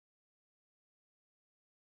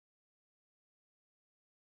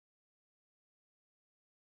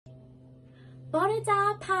Bore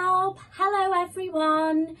da pawb. Hello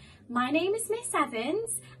everyone. My name is Miss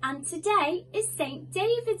Evans and today is St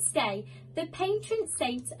David's Day, the patron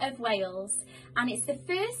saint of Wales. And it's the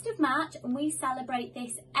 1st of March and we celebrate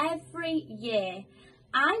this every year.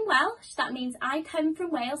 I'm Welsh, that means I come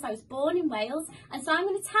from Wales. I was born in Wales, and so I'm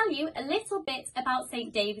going to tell you a little bit about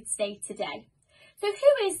St David's Day today. So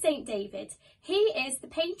who is St David? He is the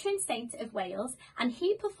patron saint of Wales and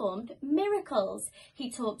he performed miracles.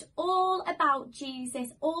 He talked all about Jesus,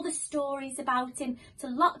 all the stories about him to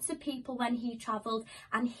lots of people when he travelled,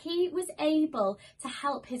 and he was able to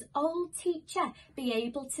help his old teacher be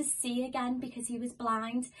able to see again because he was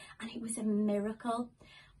blind, and it was a miracle.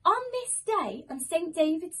 On this day, on St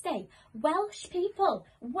David's Day, Welsh people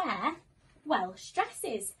wear Welsh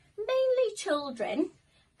dresses, mainly children.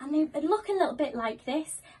 And they look a little bit like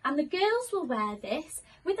this, and the girls will wear this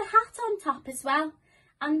with a hat on top as well.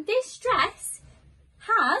 And this dress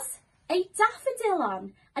has a daffodil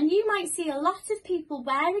on, and you might see a lot of people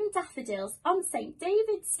wearing daffodils on St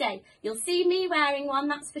David's Day. You'll see me wearing one,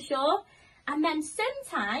 that's for sure. And then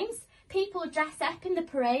sometimes people dress up in the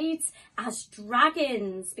parades as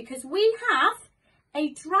dragons, because we have a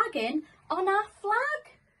dragon on our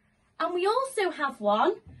flag. And we also have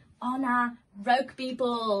one on our rugby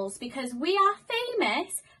balls, because we are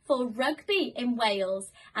famous for rugby in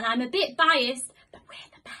Wales, and I'm a bit biased, but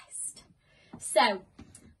we're the best. So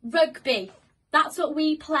rugby, that's what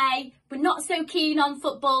we play. We're not so keen on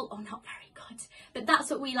football, or not very good, but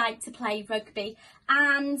that's what we like to play, rugby.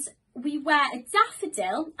 And we wear a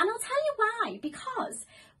daffodil, and I'll tell you why, because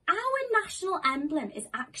our national emblem is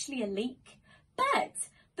actually a leek, but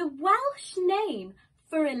the Welsh name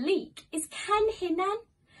for a leek is Cenhynnen.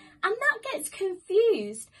 And that gets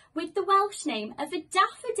confused with the Welsh name of a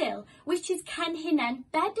daffodil, which is Cenhynnen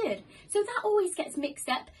Bedr. So that always gets mixed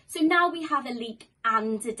up. So now we have a leek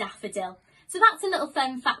and a daffodil. So that's a little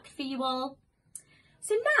fun fact for you all.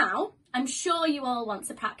 So now I'm sure you all want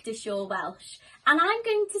to practice your Welsh. And I'm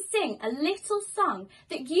going to sing a little song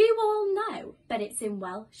that you all know, but it's in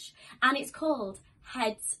Welsh. And it's called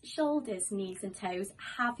Heads, Shoulders, Knees and Toes.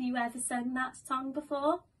 Have you ever sung that song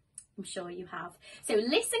before? I'm sure you have. So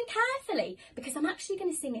listen carefully, because I'm actually going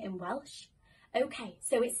to sing it in Welsh. Okay,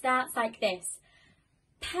 so it starts like this.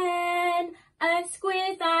 Pen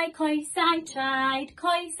ysgwyddau coesau traed,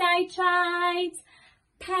 coesau traed.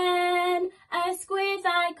 Pen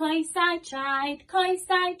ysgwyddau coesau traed,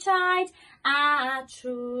 coesau traed. A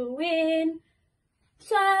trwyn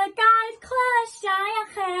llygad clysiau a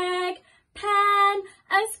cheg. Pen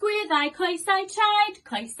ysgwyddau coesau traed,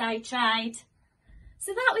 coesau traed.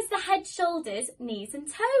 So that was the head, shoulders, knees and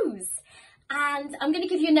toes. And I'm going to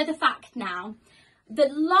give you another fact now. The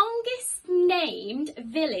longest named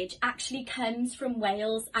village actually comes from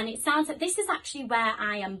Wales, and it sounds like this is actually where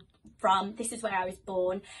I am from. This is where I was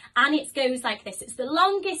born, and it goes like this. It's the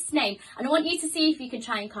longest name, and I want you to see if you can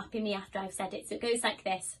try and copy me after I've said it. So it goes like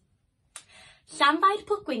this. Llanfair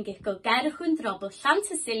Pwllgwyngyll go gerwch yn drobl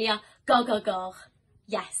Llantysilio go go go.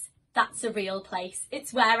 Yes. That's a real place.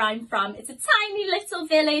 It's where I'm from. It's a tiny little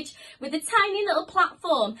village with a tiny little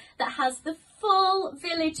platform that has the full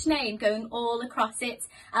village name going all across it.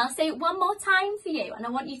 And I'll say it one more time for you, and I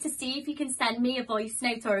want you to see if you can send me a voice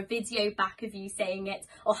note or a video back of you saying it,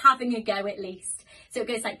 or having a go at least. So it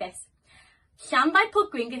goes like this. Llanfair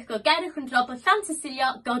Pwllgwyngyll go gerwch yn drobl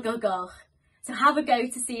Llantysilio go go go. So have a go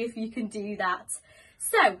to see if you can do that.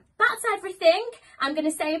 So that's everything. I'm going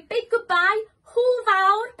to say a big goodbye. Hwyl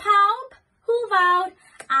fawr pawb, hwyl fawr,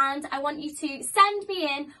 and I want you to send me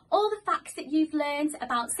in all the facts that you've learned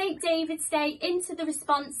about St David's Day into the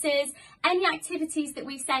responses, any activities that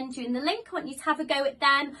we send you in the link. I want you to have a go at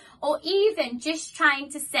them, or even just trying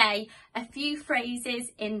to say a few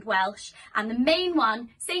phrases in Welsh. And the main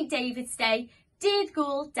one, St David's Day, Dydd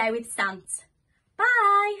Gŵyl Dewydd Sant.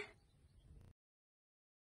 Bye!